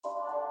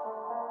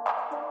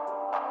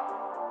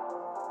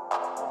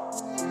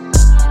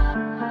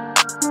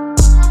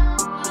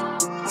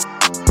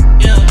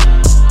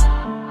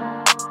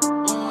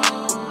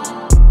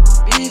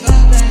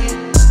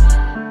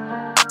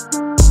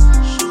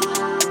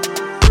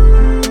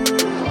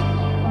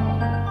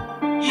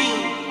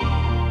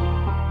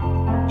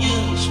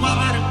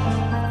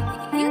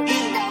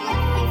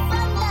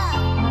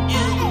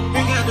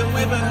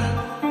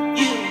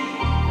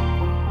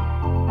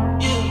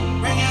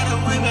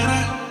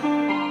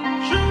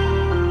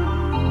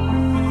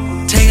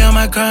on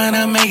my car and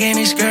I'm making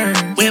it skirt.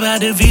 Whip out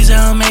the visa,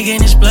 I'm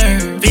making it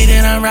splurge. Fit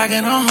that I'm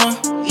rockin',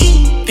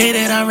 Fit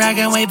that I'm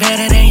rockin' way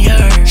better than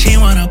yours. She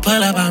wanna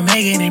pull up, I'm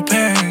making it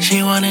purr.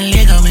 She wanna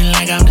lick on me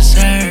like I'm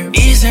dessert.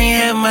 This ain't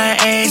have my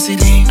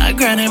accident. I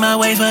grinded my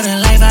way for the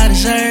life I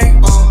deserve.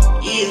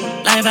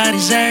 Life I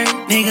deserve.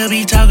 Nigga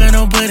be talking,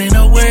 don't put in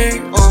no word.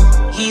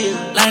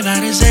 Life I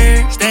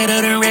deserve. Stayed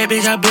up and rap,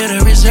 bitch, I built a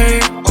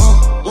reserve.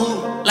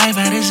 Life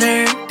I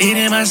deserve. Did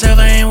it myself,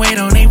 I ain't wait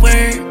on they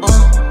word.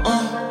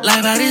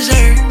 Life I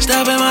deserve.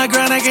 Stopping my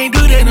grind, I can't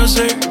do that, no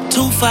sir.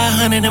 2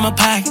 500 in my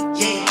pocket.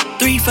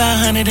 3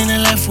 500 in the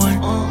left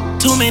one.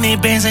 Too many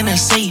bands in the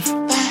safe.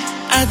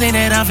 I think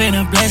that I'm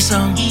finna bless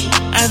some.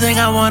 I think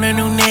I want a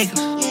new nigga.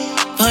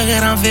 Fuck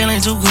it, I'm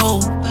feeling too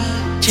cold.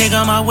 Check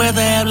out my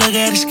weather app, look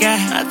at the sky.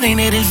 I think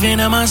that it's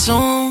finna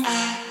monsoon.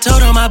 Told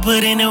them I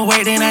put in the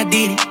work, then I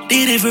did it.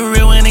 Did it for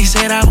real when they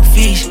said I would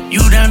fish.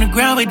 You down the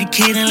ground with the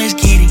kid and let's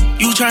get it.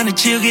 You tryna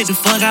chill, get the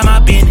fuck out my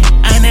business.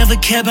 I never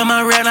kept in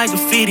my rap like a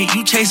fitted.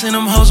 You chasing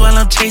them hoes while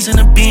I'm chasing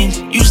the binge.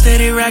 You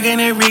steady rockin'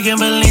 that Rick and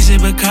Balenci,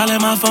 but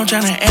calling my phone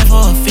tryna ask for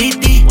a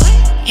 50.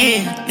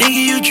 Yeah, nigga,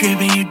 you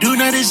trippin', you do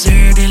not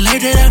deserve the life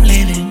that I'm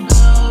living.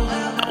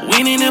 I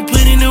went in and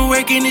put in the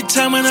work in the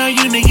time when all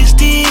you niggas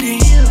did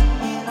it.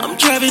 I'm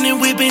driving and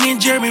whipping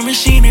in German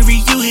machinery,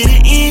 you hear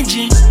the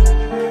engine.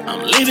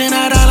 I'm living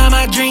out all of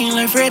my dreams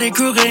like Freddy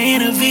Krueger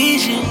in a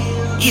vision.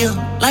 Yeah,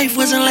 life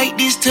wasn't like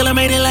this till I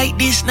made it like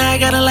this. Now I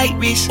got a light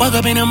wrist. Walk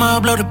up in the mall,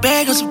 blow the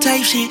bag on some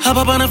type shit. Hop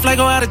up on a flight,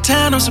 go out of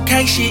town on some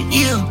kite shit.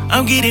 Yeah,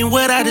 I'm getting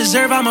what I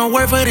deserve. I'ma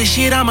work for this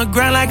shit, I'ma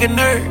grind like a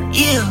nerd.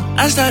 Yeah,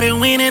 I started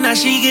winning, now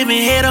she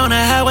giving head on the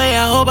highway.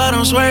 I hope I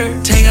don't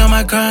swerve. Take out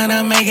my car and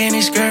I'm making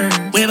it skirt.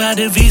 Whip out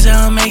the visa,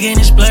 I'm making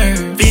it splurge.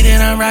 Fit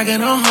that I'm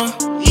rockin',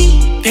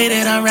 Fit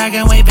that I'm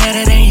rockin' way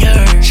better than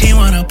yours. She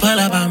wanna pull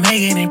up, I'm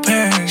making it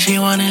purr. She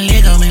wanna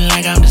lick on me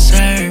like I'm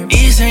dessert.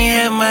 This ain't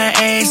have my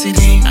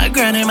accident. I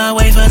grinded my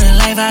way for the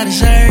life I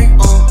deserve.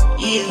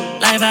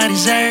 Life I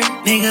deserve.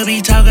 Nigga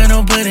be talking,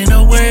 don't put in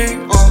no word.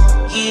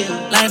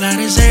 Life I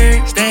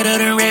deserve. Stayed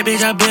up and rap,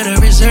 bitch, I built a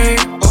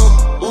reserve.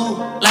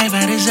 Life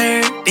I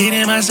deserve. Did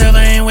it myself,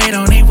 I ain't wait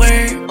on they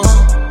word.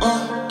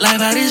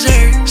 Life I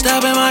deserve.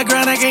 Stopping my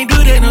grind, I can't do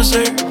that, no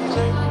sir.